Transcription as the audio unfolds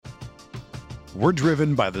We're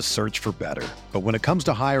driven by the search for better. But when it comes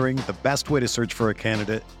to hiring, the best way to search for a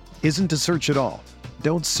candidate isn't to search at all.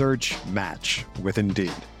 Don't search, match with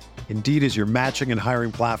Indeed. Indeed is your matching and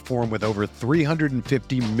hiring platform with over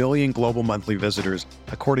 350 million global monthly visitors,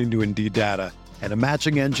 according to Indeed data, and a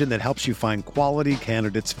matching engine that helps you find quality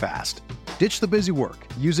candidates fast. Ditch the busy work.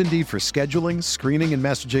 Use Indeed for scheduling, screening, and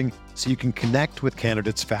messaging so you can connect with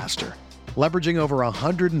candidates faster. Leveraging over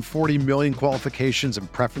 140 million qualifications and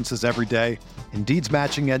preferences every day, Indeed's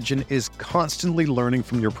matching engine is constantly learning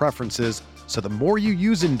from your preferences, so the more you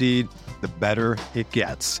use Indeed, the better it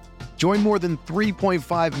gets. Join more than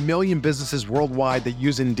 3.5 million businesses worldwide that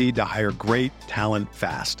use Indeed to hire great talent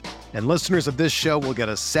fast. And listeners of this show will get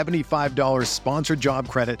a $75 sponsored job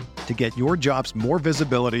credit to get your jobs more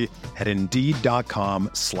visibility at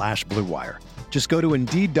Indeed.com/Blue Wire. Just go to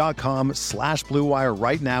Indeed.com/Blue Wire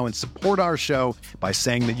right now and support our show by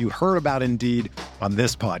saying that you heard about Indeed on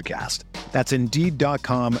this podcast. That's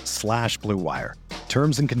Indeed.com/Blue Wire.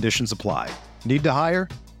 Terms and conditions apply. Need to hire?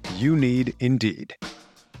 You need Indeed.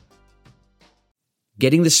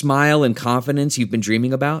 Getting the smile and confidence you've been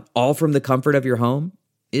dreaming about, all from the comfort of your home,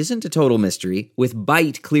 isn't a total mystery with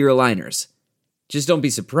Byte clear aligners. Just don't be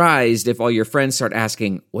surprised if all your friends start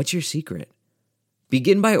asking, "What's your secret?"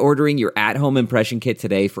 Begin by ordering your at-home impression kit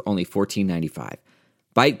today for only $14.95.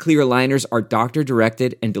 Byte clear aligners are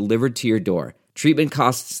doctor-directed and delivered to your door. Treatment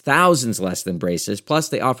costs thousands less than braces, plus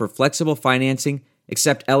they offer flexible financing,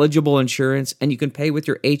 accept eligible insurance, and you can pay with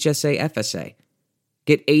your HSA FSA.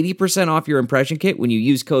 Get 80% off your impression kit when you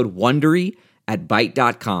use code WONDERY at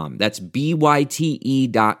Byte.com. That's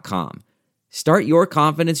BYTE.com. Start your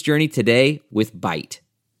confidence journey today with Byte.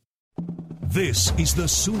 This is the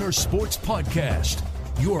Sooner Sports Podcast,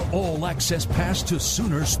 your all-access pass to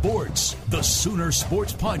Sooner Sports. The Sooner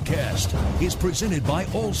Sports Podcast is presented by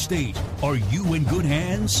Allstate. Are you in good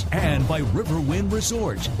hands? And by Riverwind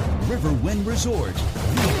Resort. Riverwind Resort,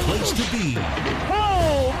 the place to be.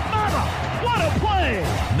 Oh, mama! What a play!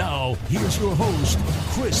 Now, here's your host,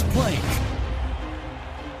 Chris Plank.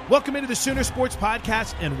 Welcome into the Sooner Sports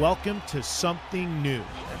Podcast, and welcome to something new.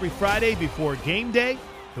 Every Friday before game day,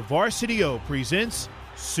 the Varsity O presents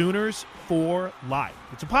Sooners for Life.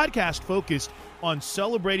 It's a podcast focused on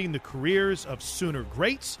celebrating the careers of Sooner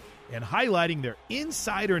greats and highlighting their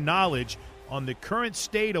insider knowledge on the current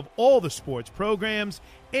state of all the sports programs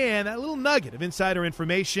and a little nugget of insider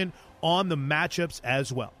information on the matchups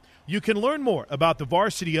as well. You can learn more about the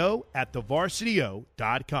Varsity O at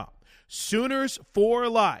thevarsityo.com. Sooners for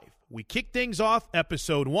Life. We kick things off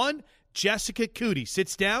episode 1. Jessica Cootie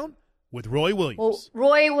sits down with Roy Williams. Well,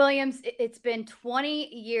 Roy Williams, it's been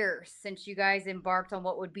 20 years since you guys embarked on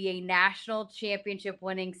what would be a national championship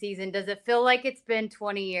winning season. Does it feel like it's been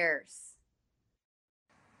 20 years?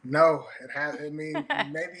 No, it has. I mean,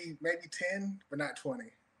 maybe 10, but not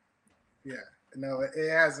 20. Yeah, no, it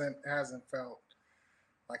hasn't felt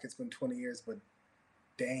like it's been 20 years, but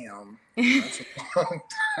damn, that's a long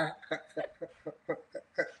time.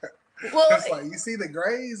 Well, it's like, you see the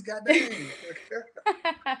grays, goddamn.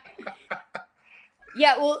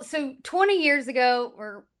 Yeah, well, so 20 years ago,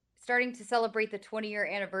 we're starting to celebrate the 20-year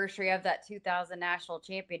anniversary of that 2000 national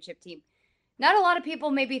championship team. Not a lot of people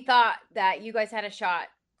maybe thought that you guys had a shot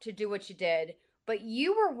to do what you did, but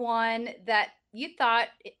you were one that you thought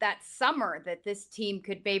that summer that this team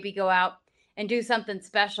could maybe go out and do something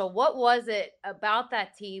special. What was it about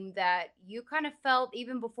that team that you kind of felt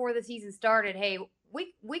even before the season started, hey,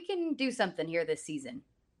 we can do something here this season?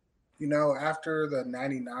 You know, after the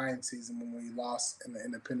 99 season when we lost in the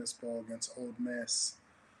Independence Bowl against Ole Miss,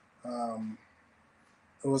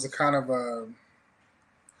 it was a kind of a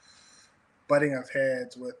butting of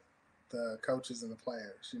heads with the coaches and the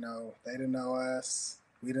players. You know, they didn't know us.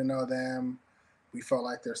 We didn't know them. We felt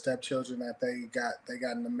like their stepchildren that they got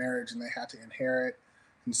into marriage and they had to inherit.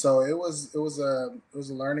 And so it was a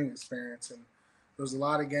learning experience. And there was a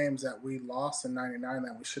lot of games that we lost in 99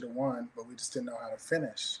 that we should have won, but we just didn't know how to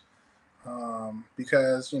finish.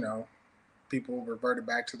 Because, you know, people reverted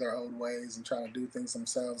back to their old ways and trying to do things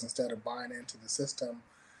themselves instead of buying into the system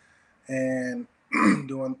and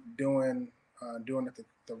doing it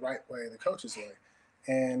the right way, the coach's way.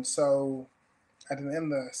 And so at the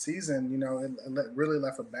end of the season, you know, it really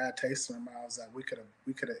left a bad taste in our mouths that we could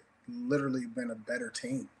have literally been a better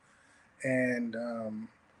team. And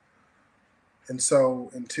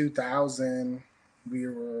so in 2000, we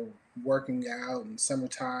were working out in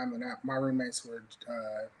summertime, and my roommates were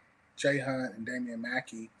Jay Hunt and Damian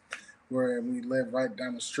Mackey, where we lived right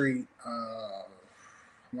down the street. I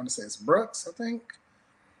want to say it's Brooks, I think,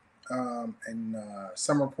 and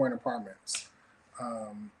Summer Point Apartments.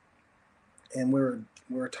 and we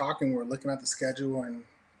were talking, we were looking at the schedule, and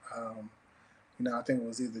I think it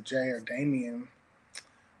was either Jay or Damien.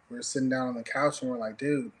 We were sitting down on the couch and we're like,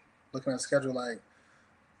 dude, looking at the schedule, like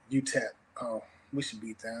UTEP, oh, we should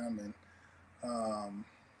beat them. And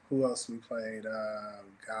who else we played?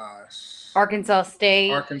 Arkansas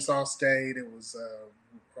State. It was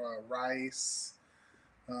Rice.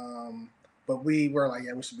 But we were like,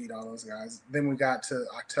 yeah, we should beat all those guys. Then we got to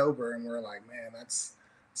October and we're like, man, it's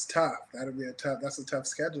tough. That's a tough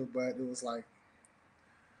schedule. But it was like,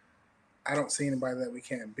 I don't see anybody that we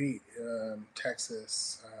can't beat.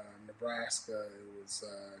 Texas, Nebraska, it was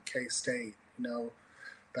K-State.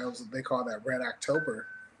 They call that Red October.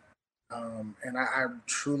 And I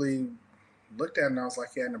truly looked at it and I was like,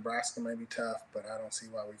 yeah, Nebraska may be tough, but I don't see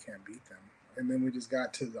why we can't beat them. And then we just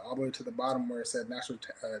got all the way to the bottom where it said National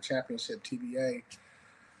Championship TBA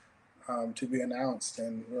to be announced,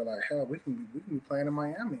 and we were like, hell, we can be playing in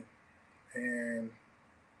Miami. And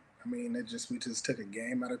I mean, we just took a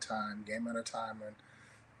game at a time,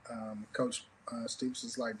 and Coach Stoops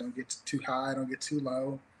was like, don't get too high, don't get too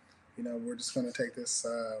low. We're just going to take this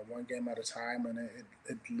one game at a time, and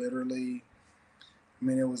it literally, I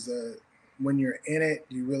mean, it was when you're in it,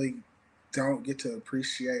 you really don't get to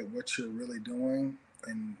appreciate what you're really doing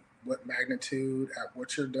and what magnitude at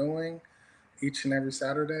what you're doing each and every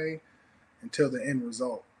Saturday until the end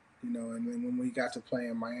result, and then when we got to play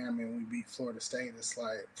in Miami and we beat Florida State, it's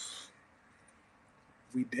like,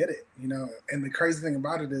 we did it, and the crazy thing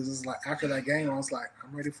about it is like after that game, I was like,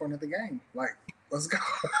 I'm ready for another game. Like, let's go.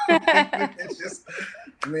 It's just,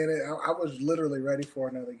 I was literally ready for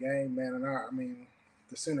another game, man. And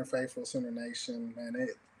the Sooner faithful, Sooner Nation, man,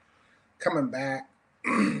 it coming back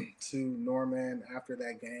to Norman after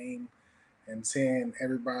that game and seeing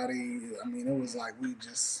everybody, it was like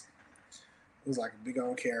it was like a big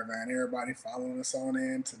old caravan. Everybody following us on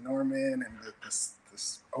in to Norman, and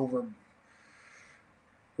this over,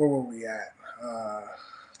 where were we at?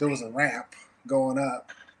 There was a ramp going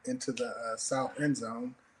up into the south end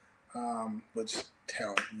zone, which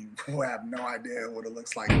you have no idea what it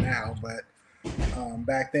looks like now, but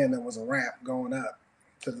back then there was a ramp going up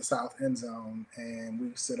to the south end zone, and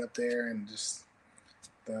we sit up there and just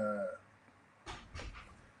the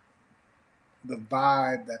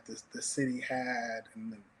vibe that the city had,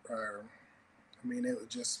 and it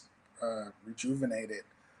just rejuvenated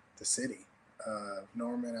the city of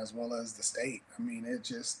Norman as well as the state. It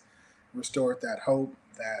just restored that hope,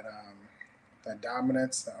 that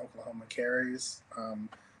dominance that Oklahoma carries,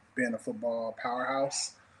 being a football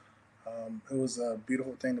powerhouse. It was a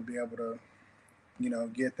beautiful thing to be able to,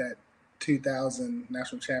 get that 2000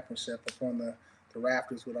 national championship up on the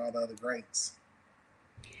rafters with all the other greats.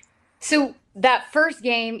 So that first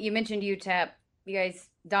game, you mentioned UTEP, you guys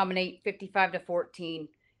dominate 55-14.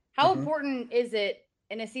 How important is it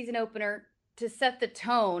in a season opener to set the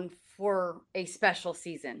tone for a special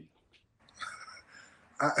season?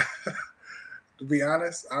 To be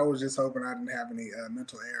honest, I was just hoping I didn't have any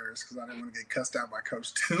mental errors because I didn't want to get cussed out by Coach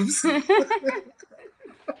Stoops.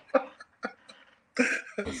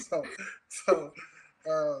 So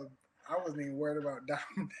I wasn't even worried about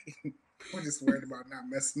dominating. I'm just worried about not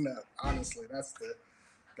messing up. Honestly,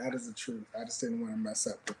 that is the truth. I just didn't want to mess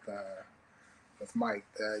up with Mike.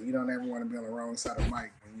 You don't ever want to be on the wrong side of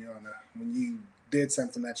Mike when you did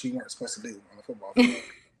something that you weren't supposed to do on the football field.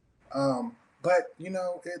 But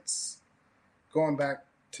it's going back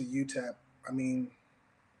to UTEP.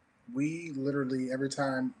 We literally every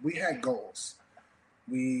time we had goals.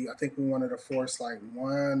 I think we wanted to force like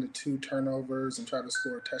 1 to 2 turnovers and try to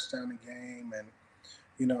score a touchdown a game, and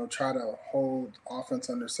try to hold offense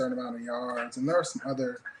under a certain amount of yards. And there are some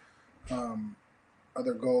other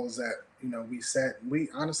goals that we set. We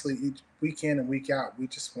honestly, each week in and week out, we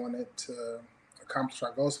just wanted to accomplish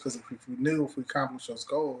our goals, because if we knew if we accomplished those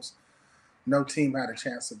goals, no team had a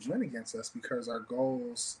chance to win against us, because our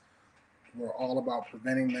goals were all about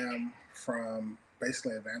preventing them from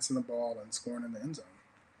basically advancing the ball and scoring in the end zone.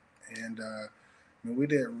 And we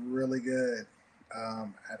did really good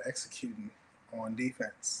at executing on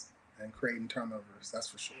defense and creating turnovers, that's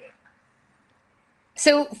for sure.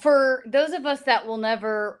 So for those of us that will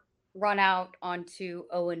never run out onto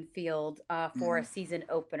Owen Field for a season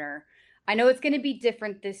opener, I know it's going to be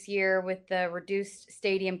different this year with the reduced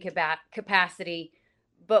stadium capacity,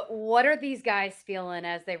 but what are these guys feeling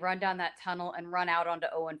as they run down that tunnel and run out onto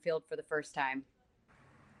Owen Field for the first time?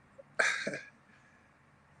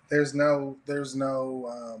 There's no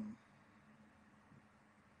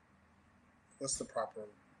what's the proper,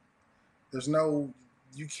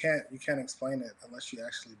 you can't explain it unless you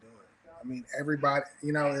actually do it. Everybody,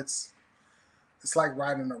 it's like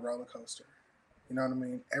riding a roller coaster. You know what I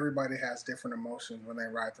mean? Everybody has different emotions when they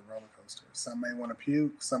ride the roller coaster. Some may want to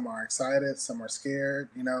puke, some are excited, some are scared.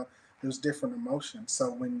 There's different emotions.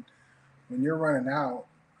 So when you're running out,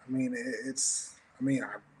 I mean,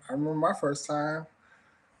 I remember my first time.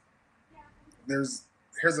 Here's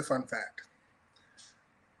a fun fact.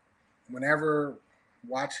 Whenever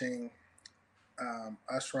watching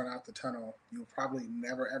us run out the tunnel, you'll probably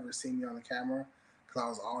never ever see me on the camera because I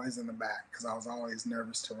was always in the back because I was always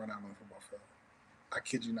nervous to run out on the football field. I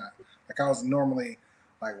kid you not. Like I was normally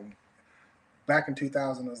like back in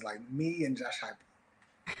 2000, it was like me and Josh Heupel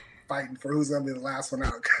fighting for who's gonna be the last one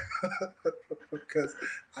out because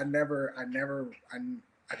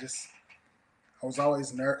I was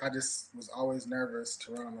always nervous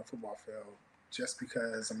to run on the football field just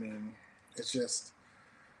because it's just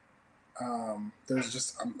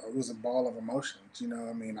it was a ball of emotions.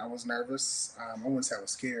 I was nervous. I wouldn't say I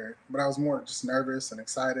was scared, but I was more just nervous and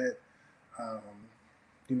excited. Um,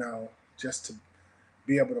 just to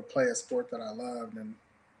be able to play a sport that I loved and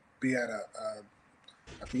be at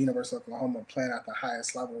the University of Oklahoma playing at the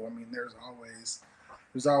highest level. There's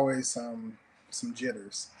always some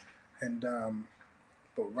jitters, and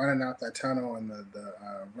but running out that tunnel and the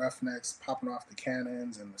Roughnecks popping off the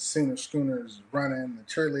cannons and the Sooner Schooners running, the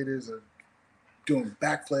cheerleaders are doing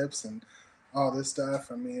backflips and all this stuff.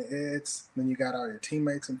 It's then you got all your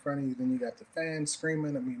teammates in front of you, then you got the fans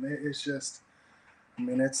screaming. It's just.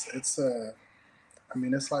 It's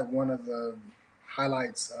like one of the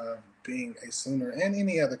highlights of being a Sooner and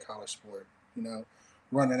any other college sport.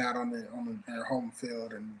 Running out on their home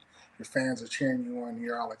field and your fans are cheering you on, and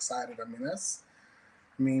you're all excited.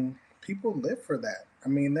 People live for that.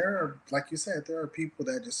 There are, like you said, there are people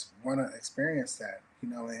that just want to experience that.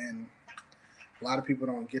 And a lot of people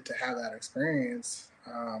don't get to have that experience.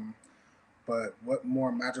 But what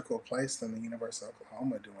more magical place than the University of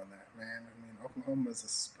Oklahoma doing that, man? Oklahoma is a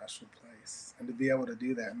special place, and to be able to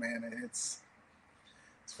do that, man, it's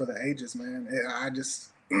for the ages, man.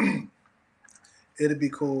 It'd be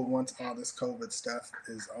cool once all this COVID stuff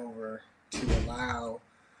is over to allow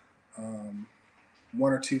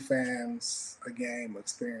one or two fans a game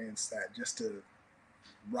experience that just to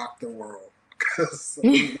rock the world. Because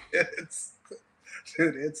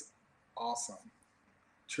it's awesome.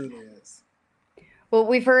 Truly is. Well,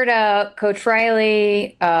 we've heard Coach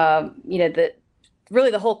Riley,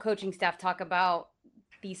 the whole coaching staff talk about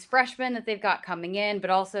these freshmen that they've got coming in, but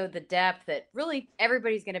also the depth that really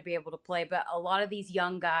everybody's going to be able to play. But a lot of these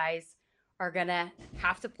young guys are going to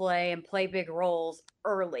have to play and play big roles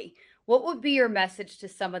early. What would be your message to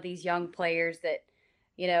some of these young players that,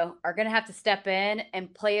 are going to have to step in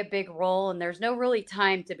and play a big role, and there's no really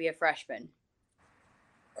time to be a freshman?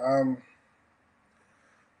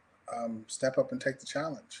 Step up and take the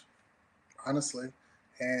challenge, honestly.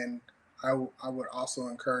 And I would also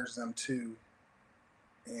encourage them to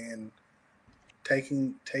in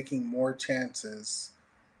taking more chances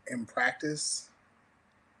in practice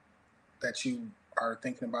that you are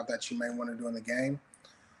thinking about that you may want to do in the game.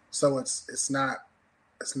 So it's not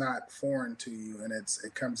foreign to you, and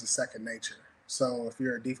it comes as second nature. So if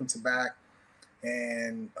you're a defensive back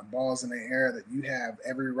and a ball's in the air, that you have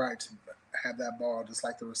every right to have that ball just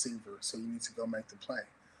like the receiver, so you need to go make the play.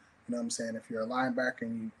 You know what I'm saying? If you're a linebacker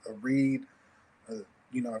and you read,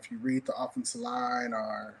 if you read the offensive line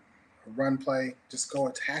or a run play, just go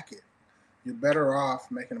attack it. You're better off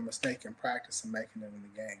making a mistake in practice and making it in the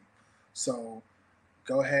game. So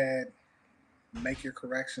go ahead, make your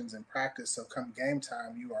corrections in practice, so come game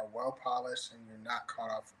time you are well polished and you're not caught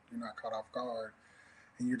off guard,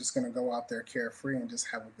 and you're just going to go out there carefree and just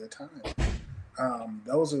have a good time.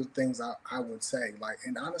 Those are the things I would say.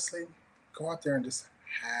 And honestly, go out there and just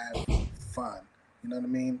have fun. You know what I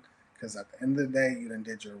mean? Because at the end of the day, you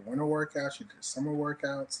did your winter workouts, you did summer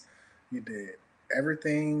workouts, you did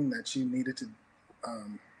everything that you needed to.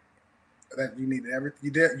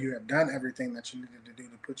 You have done everything that you needed to do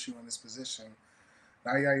to put you in this position.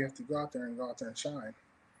 Now you have to go out there and shine,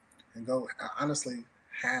 and go honestly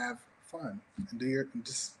have fun and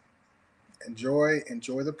just enjoy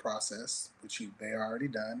the process, which they already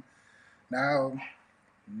done. Now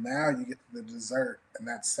you get to the dessert, and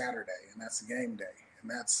that's Saturday, and that's game day, and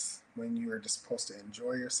that's when you are just supposed to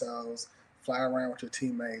enjoy yourselves, fly around with your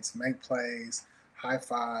teammates, make plays, high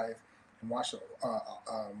five, and watch the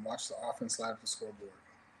offense slide up the scoreboard.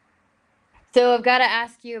 So I've got to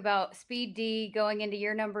ask you about Speed D going into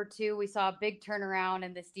year number 2. We saw a big turnaround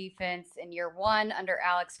in this defense in year 1 under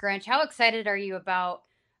Alex Grinch. How excited are you about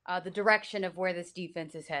the direction of where this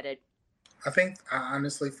defense is headed? I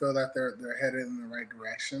honestly feel that they're headed in the right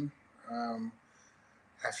direction.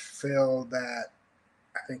 I feel that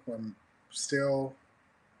when still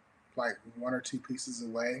like one or two pieces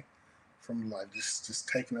away from like just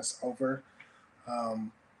taking us over.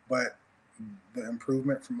 But the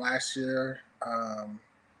improvement from last year,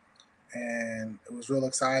 and it was real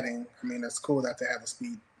exciting. I mean, it's cool that they have a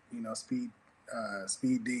speed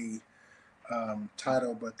D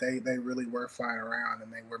title, but they really were flying around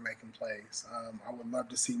and they were making plays. I would love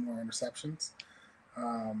to see more interceptions.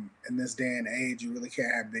 In this day and age, you really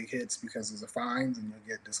can't have big hits because there's a fines and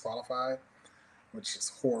you'll get disqualified, which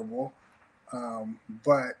is horrible.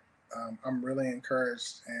 But I'm really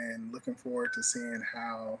encouraged and looking forward to seeing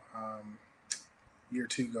how year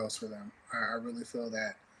 2 goes for them. I really feel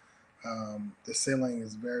that the ceiling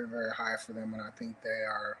is very, very high for them, and I think they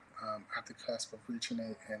are at the cusp of reaching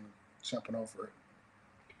it and jumping over it.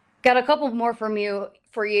 Got a couple more for you.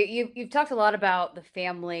 You've talked a lot about the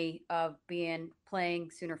family of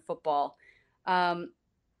playing Sooner football. Can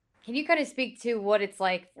you kind of speak to what it's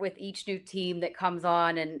like with each new team that comes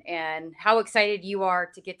on and how excited you are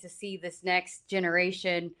to get to see this next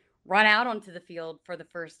generation run out onto the field for the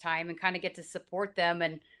first time and kind of get to support them,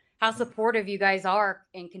 and how supportive you guys are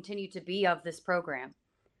and continue to be of this program?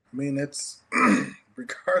 I mean, it's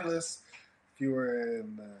regardless if you were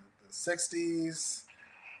in the 60s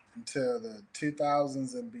until the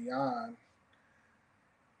 2000s and beyond,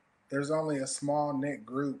 there's only a small knit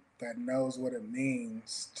group that knows what it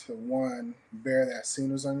means to, one, bear that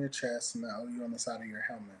Sooners on your chest and the OU on the side of your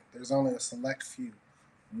helmet. There's only a select few,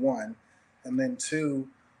 one. And then two,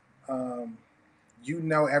 you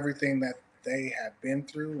know everything that they have been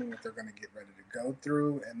through and what they're going to get ready to go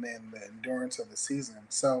through, and then the endurance of the season.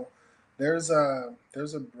 So there's a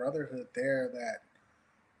brotherhood there that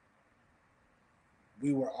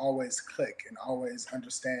we will always click and always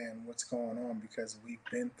understand what's going on because we've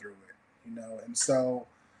been through it, and so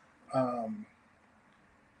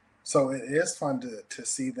it is fun to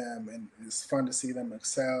see them, and it's fun to see them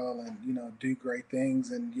excel and do great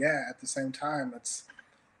things. And yeah, at the same time, it's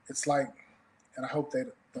like, and I hope they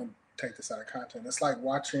don't take this out of context, it's like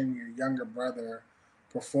watching your younger brother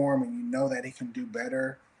perform and you know that he can do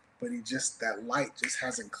better, but that light just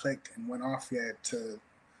hasn't clicked and went off yet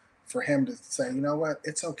for him to say, you know what,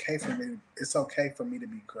 it's okay for me to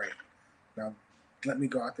be great. Now let me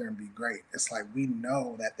go out there and be great. It's like we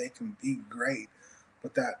know that they can be great,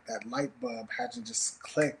 but that light bulb hasn't just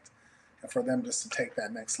clicked, and for them just to take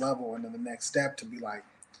that next level and then the next step to be like,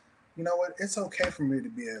 you know what, it's okay for me to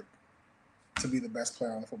be the best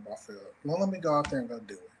player on the football field. Well, let me go out there and go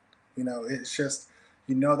do it. It's just,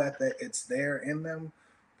 that it's there in them,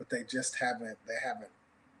 but they haven't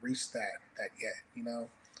reached that yet.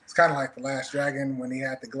 It's kind of like The Last Dragon when he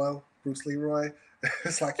had the glow, Bruce Leroy.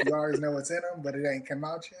 It's like you always know what's in him, but it ain't come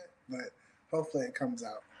out yet. But hopefully it comes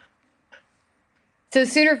out. So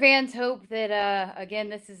Sooner fans hope that, again,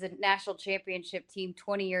 this is a national championship team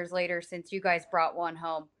 20 years later since you guys brought one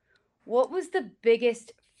home. What was the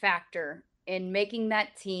biggest factor in making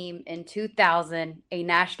that team in 2000 a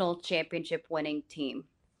national championship winning team?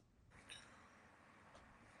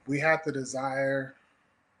 We had the desire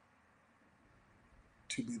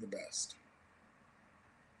to be the best,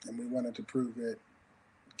 and we wanted to prove it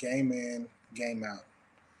game in, game out.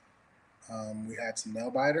 We had some nail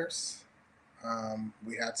biters.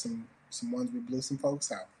 We had some ones we blew some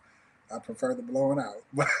folks out. I prefer the blowing out,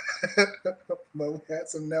 but we had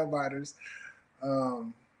some nail biters.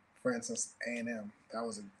 For instance, A&M. That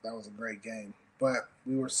was a great game, but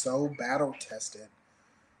we were so battle tested.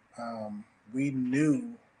 We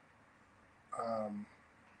knew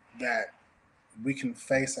that we can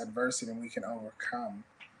face adversity and we can overcome.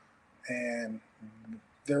 And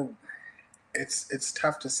it's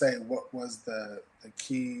tough to say what was the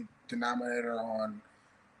key denominator on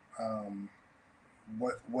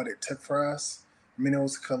what it took for us. I mean, it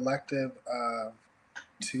was a collective of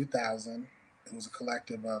 2000. It was a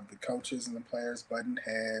collective of the coaches and the players butting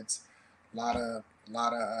heads. A lot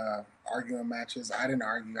of arguing matches. I didn't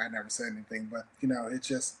argue. I never said anything, but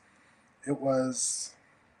it was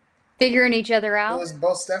figuring each other out. It was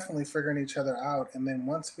most definitely figuring each other out. And then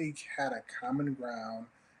once we had a common ground,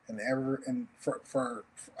 and for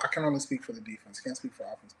I can only speak for the defense, can't speak for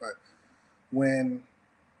offense, but when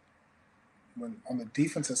on the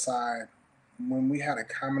defensive side, when we had a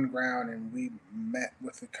common ground and we met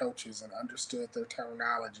with the coaches and understood their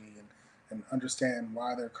terminology and understand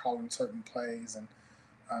why they're calling certain plays and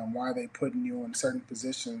why they putting you in certain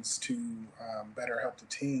positions to better help the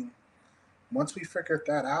team. Once we figured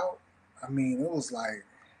that out, I mean, it was like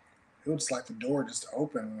the door just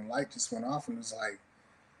opened and the light just went off, and it was like,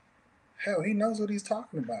 hell, he knows what he's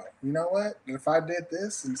talking about. You know what? If I did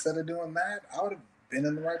this instead of doing that, I would have been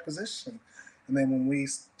in the right position. And then when we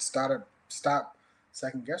started stop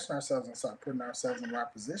second guessing ourselves and start putting ourselves in the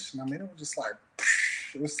right position, I mean, it was just like,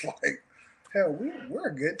 it was like, hell, we're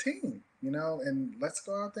a good team, you know, and let's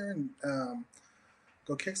go out there and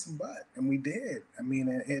go kick some butt. And we did. I mean,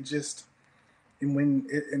 it just,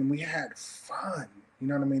 and we had fun, you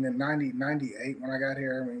know what I mean? In 98, when I got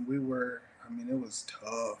here, I mean, it was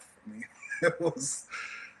tough. I mean, it was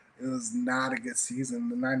not a good season.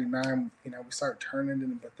 The 99, you know, we started turning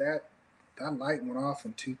it, but that light went off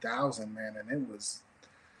in 2000, man, and it was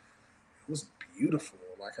beautiful.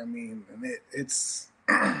 Like, I mean, and it's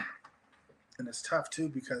and it's tough too,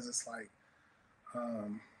 because it's like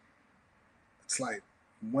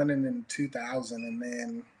winning in 2000, and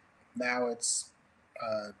then now it's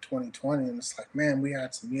 2020, and it's like, man, we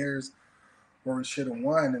had some years where we should have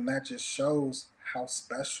won, and that just shows how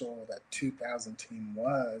special that 2000 team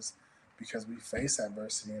was, because we faced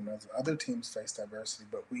adversity and those other teams faced adversity,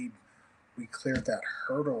 but we cleared that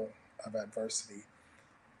hurdle of adversity.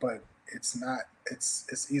 But it's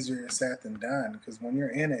easier said than done, because when you're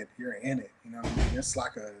in it, you're in it. You know what I mean? It's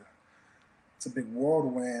like it's a big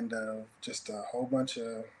whirlwind of just a whole bunch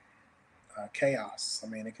of chaos. I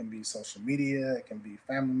mean, it can be social media, it can be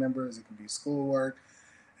family members, it can be schoolwork,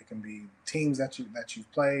 it can be teams that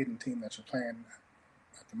you've played and team that you're playing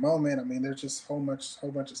at the moment. I mean, there's just whole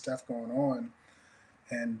bunch of stuff going on.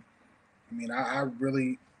 And I mean, I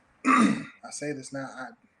really I say this now,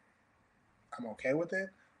 I'm okay with it,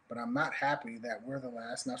 but I'm not happy that we're the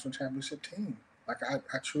last national championship team. Like,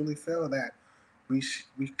 I truly feel that we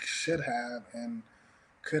should have and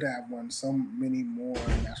could have won so many more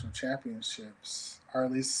national championships, or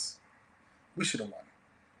at least we should have won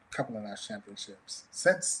a couple of national championships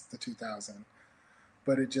since the 2000.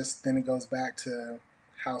 But it goes back to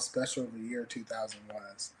how special the year 2000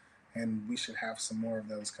 was, and we should have some more of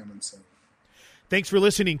those coming soon. Thanks for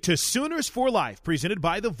listening to Sooners for Life, presented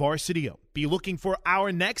by the Varsity O. Be looking for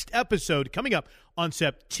our next episode coming up on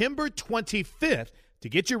September 25th to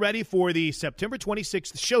get you ready for the September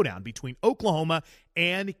 26th showdown between Oklahoma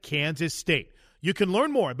and Kansas State. You can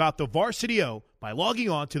learn more about the Varsity O by logging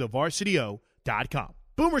on to thevarsityo.com.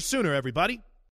 Boomer Sooner, everybody.